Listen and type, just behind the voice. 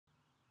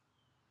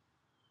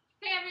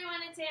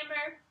it's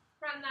Amber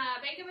from the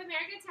Bank of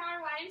America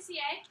Tower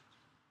YMCA.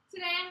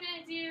 Today I'm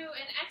going to do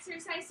an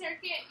exercise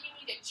circuit. You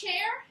need a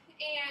chair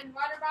and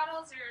water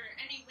bottles or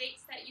any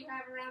weights that you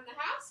have around the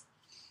house.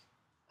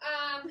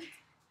 6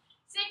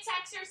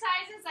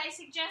 exercises. I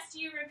suggest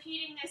you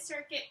repeating this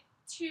circuit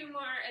 2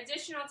 more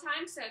additional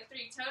times, so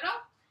 3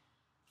 total.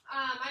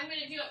 I'm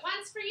going to do it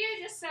once for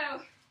you just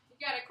so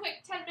you got a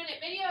quick 10-minute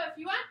video if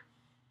you want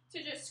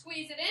to just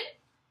squeeze it in.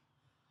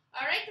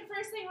 Alright, the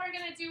first thing we're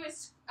going to do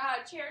is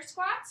chair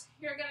squats.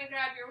 You're going to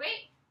grab your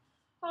weight,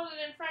 hold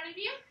it in front of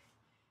you.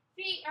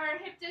 Feet are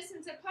hip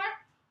distance apart.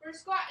 We're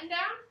squatting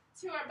down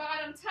to our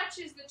bottom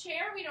touches the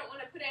chair. We don't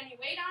want to put any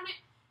weight on it.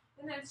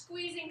 And then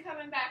squeezing,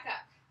 coming back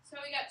up. So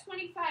we got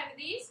 25 of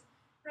these.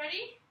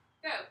 Ready?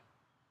 Go.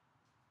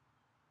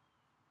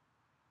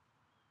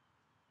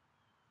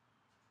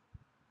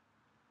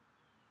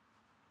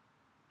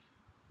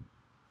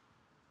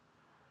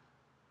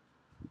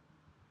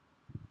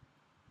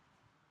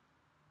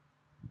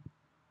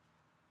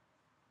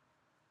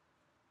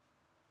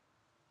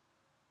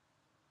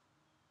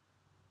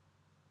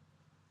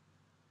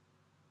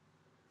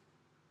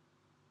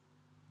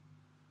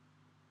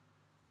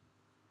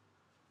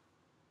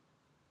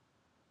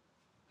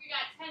 We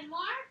got 10 more.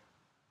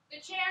 The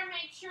chair,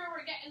 make sure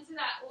we're getting to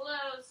that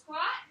low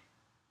squat.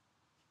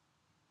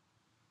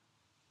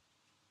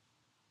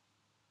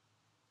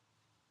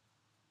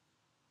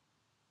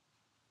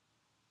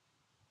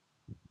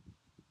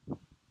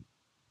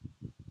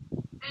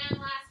 And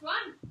last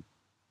one.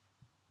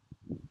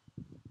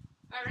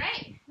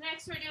 Alright,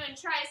 next we're doing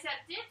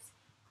tricep dips,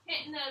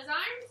 hitting those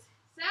arms.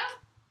 So,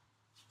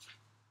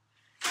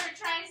 for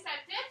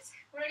tricep dips,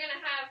 we're going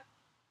to have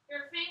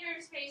your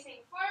fingers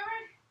facing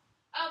forward,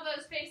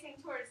 elbows facing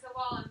towards the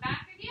wall and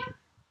back of you.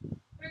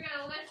 We're going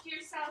to lift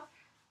yourself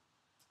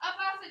up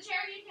off the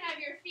chair. You can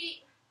have your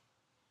feet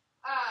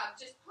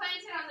just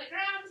planted on the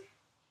ground,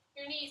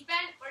 your knees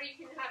bent, or you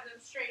can have them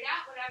straight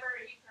out, whatever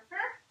you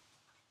prefer.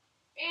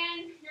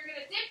 And you're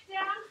going to dip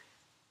down,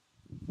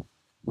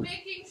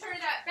 making sure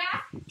that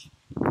back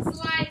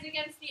slides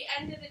against the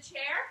end of the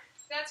chair.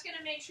 That's going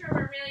to make sure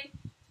we're really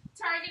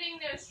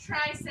targeting those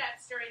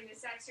triceps during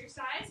this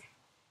exercise.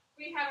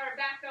 We have our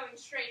back going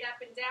straight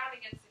up and down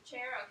against the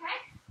chair, okay?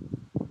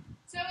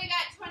 So we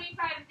got 25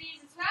 of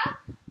these as well.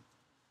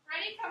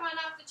 Ready? Come on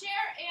off the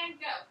chair and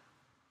go.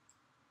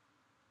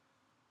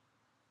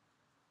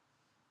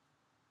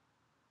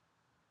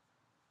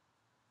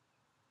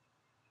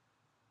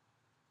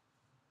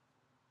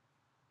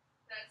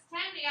 That's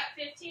 10. We got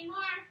 15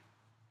 more.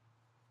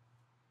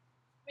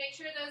 Make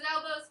sure those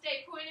elbows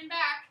stay pointing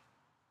back.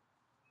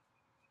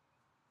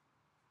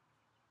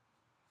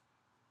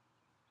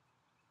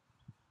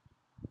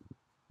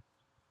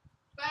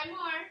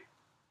 More.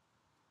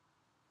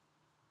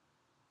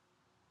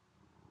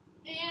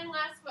 And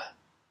last one.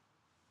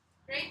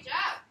 Great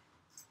job.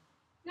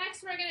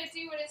 Next we're going to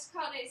do what is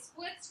called a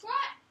split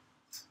squat.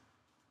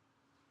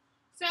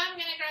 So I'm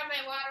going to grab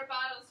my water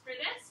bottles for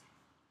this.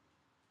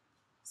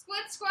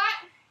 Split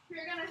squat,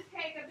 you're going to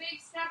take a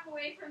big step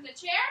away from the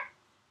chair.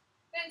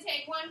 Then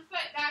take one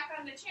foot back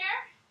on the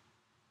chair.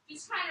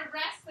 Just kind of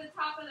rest the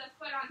top of the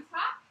foot on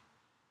top.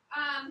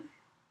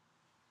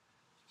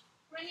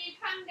 When you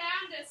come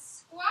down to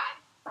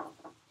squat,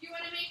 you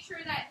want to make sure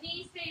that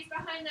knee stays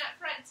behind that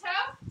front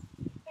toe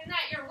and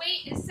that your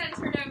weight is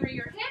centered over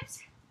your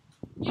hips.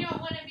 You don't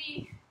want to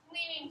be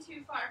leaning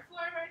too far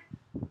forward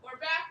or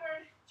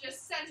backward.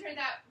 Just center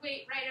that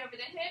weight right over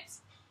the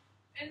hips.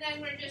 And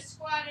then we're just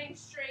squatting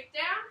straight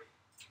down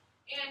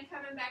and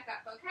coming back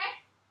up, okay?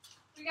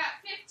 We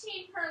got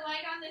 15 per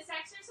leg on this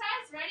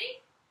exercise.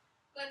 Ready?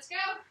 Let's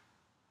go.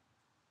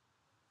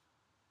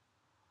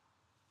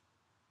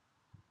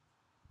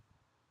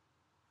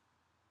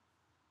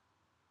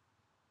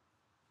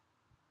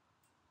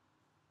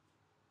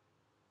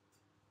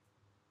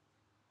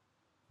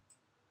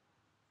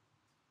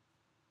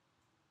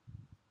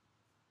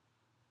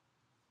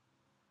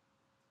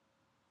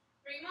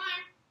 More.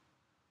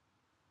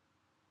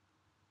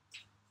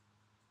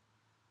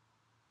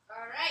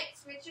 Alright,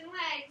 switching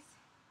legs.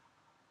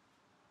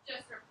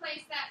 Just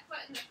replace that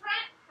foot in the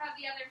front, have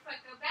the other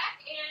foot go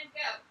back, and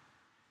go.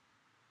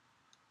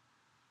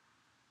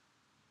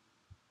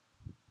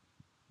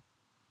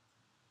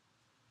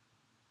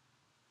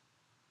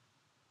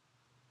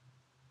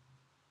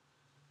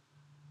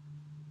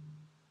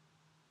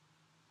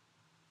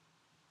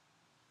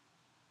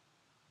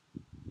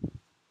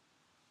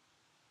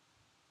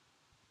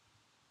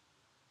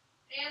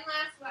 And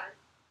last one.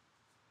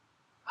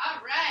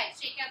 Alright,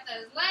 shake out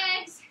those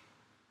legs.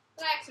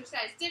 The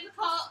exercise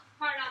difficult,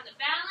 hard on the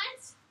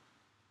balance.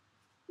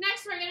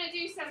 Next we're going to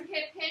do some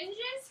hip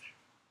hinges.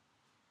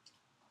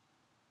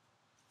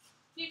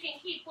 You can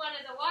keep one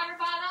of the water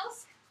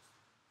bottles.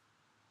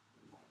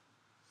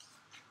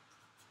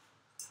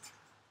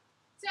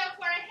 So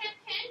for a hip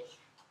hinge,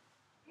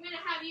 I'm going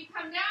to have you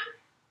come down,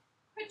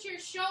 put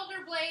your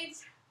shoulder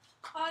blades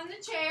on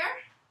the chair.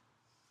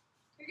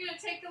 You're going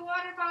to take the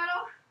water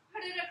bottle,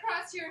 put it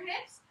across your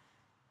hips,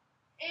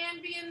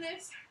 and be in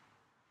this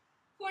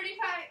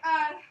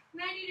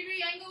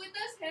 90-degree angle with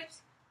those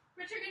hips.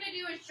 What you're going to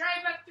do is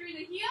drive up through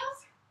the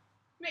heels,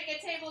 make a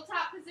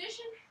tabletop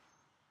position,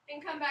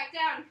 and come back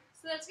down.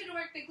 So that's going to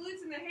work the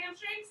glutes and the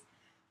hamstrings,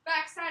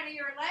 back side of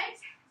your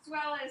legs, as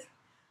well as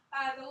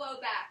the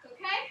low back,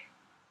 okay?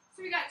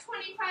 So we got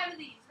 25 of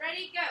these.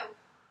 Ready? Go.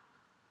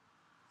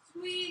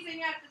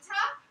 Squeezing at the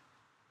top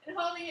and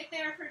holding it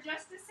there for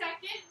just a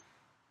second.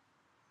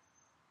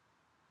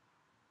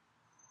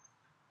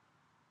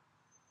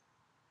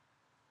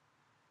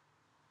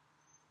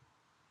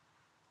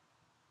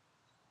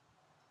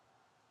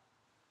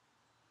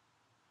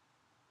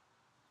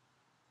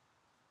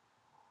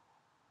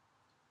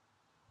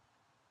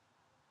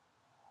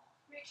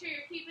 Make sure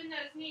you're keeping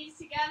those knees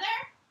together.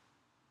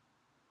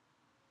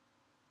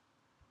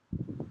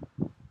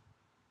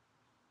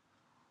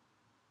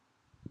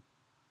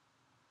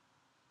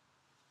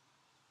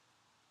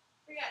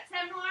 We got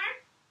 10 more.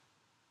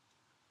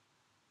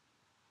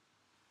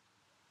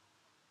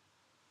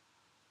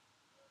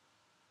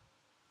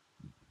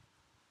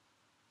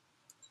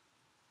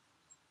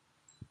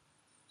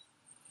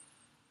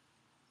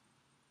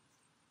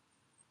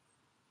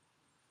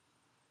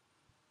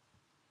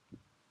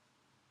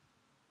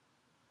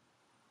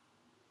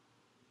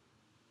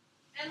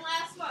 And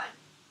last one.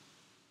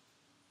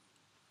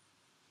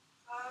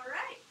 All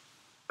right.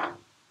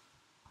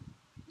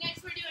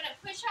 Next, we're doing a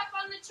push-up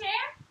on the chair.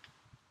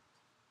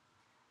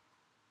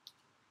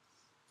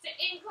 It's an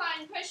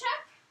incline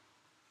push-up.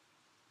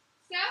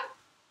 So,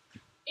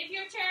 if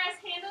your chair has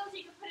handles,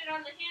 you can put it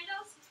on the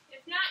handles.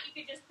 If not, you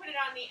could just put it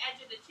on the edge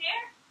of the chair.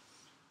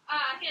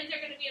 Hands are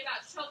going to be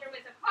about shoulder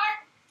width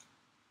apart.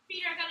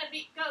 Feet are going to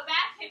go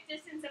back, hip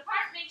distance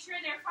apart. Make sure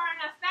they're far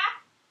enough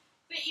back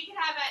that you can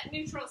have a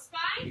neutral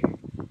spine.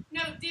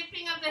 No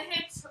dipping of the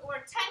hips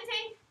or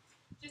tenting.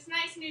 Just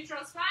nice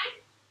neutral spine.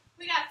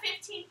 We got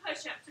 15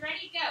 push-ups.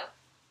 Ready? Go.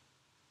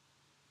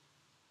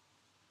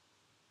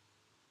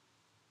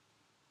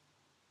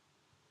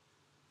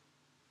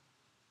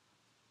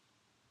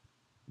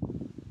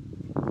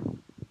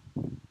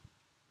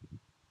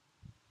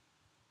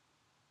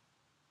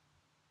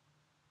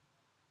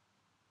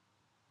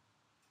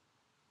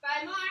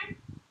 Five more.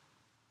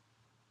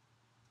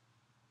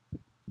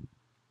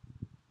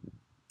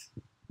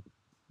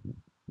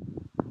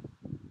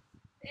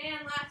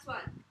 And last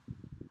one.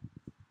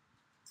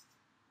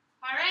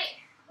 All right,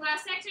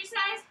 last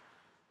exercise.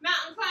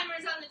 Mountain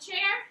climbers on the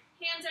chair.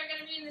 Hands are going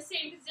to be in the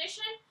same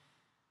position.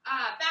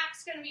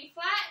 Back's going to be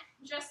flat,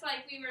 just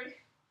like we were,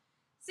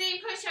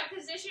 same push-up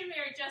position we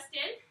were just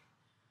in.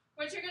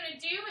 What you're going to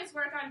do is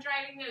work on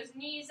driving those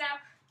knees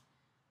up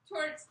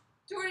towards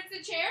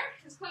the chair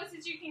as close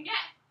as you can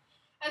get,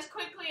 as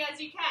quickly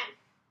as you can.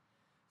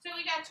 So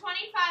we got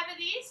 25 of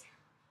these,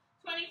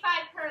 25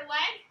 per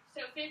leg,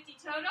 so 50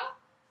 total.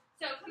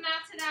 So come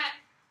out to that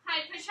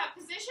high push-up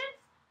position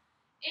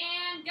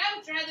and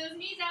go. Drive those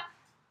knees up.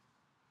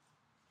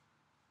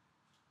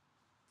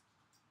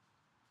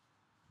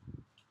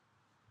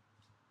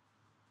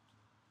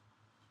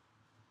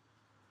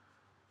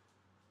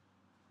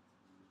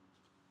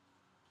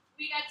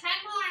 We got 10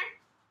 more.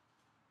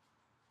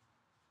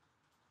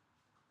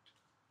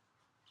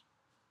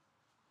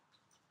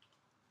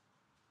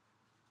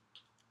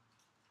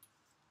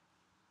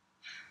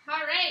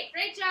 All right,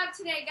 great job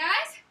today,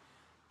 guys.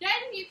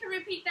 Again, you can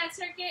repeat that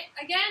circuit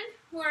again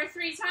or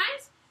 3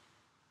 times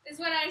is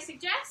what I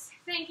suggest.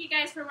 Thank you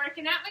guys for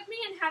working out with me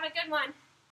and have a good one.